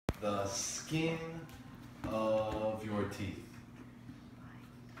the skin of your teeth.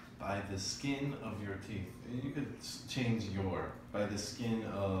 By the skin of your teeth. And you could change your. By the skin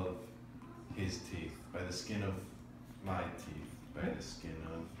of his teeth. By the skin of my teeth. By the skin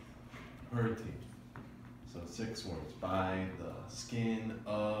of her teeth. So 6 words. By the skin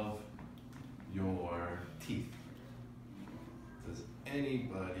of your teeth. Does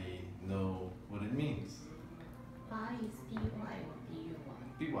anybody know what it means? By is B-Y or B-U-Y?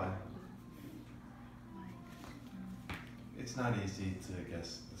 B-Y. It's not easy to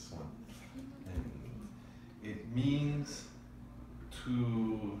guess this one. And it means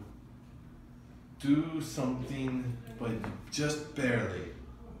to do something, but just barely.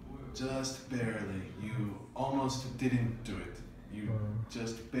 Just barely. You almost didn't do it. You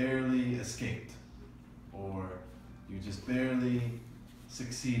just barely escaped. Or you just barely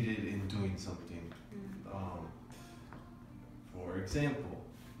succeeded in doing something. For example,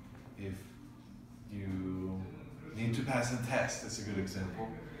 if you need to pass a test, that's a good example.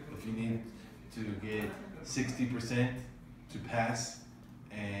 If you need to get 60% to pass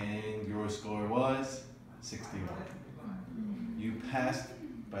and your score was 61. You passed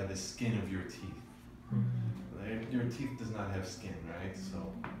by the skin of your teeth. Your teeth does not have skin, right?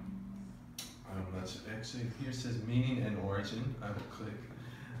 So I'm not sure. Actually, here says meaning and origin. I will click.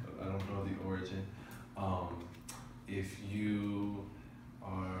 I don't know the origin. If you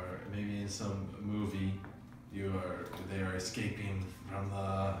are maybe in some movie, they are escaping from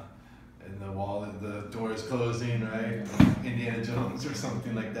the wall, the door is closing, right? Indiana Jones or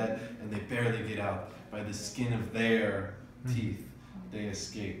something like that, and they barely get out. By the skin of their teeth, they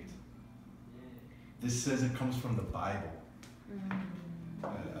escaped. This says it comes from the Bible.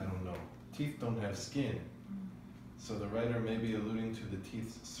 I don't know. Teeth don't have skin. So the writer may be alluding to the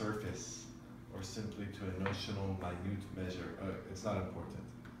teeth's surface or simply to a notional, minute measure. It's not important.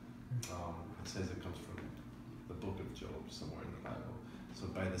 It says it comes from the book of Job, somewhere in the Bible. So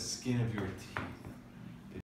by the skin of your teeth.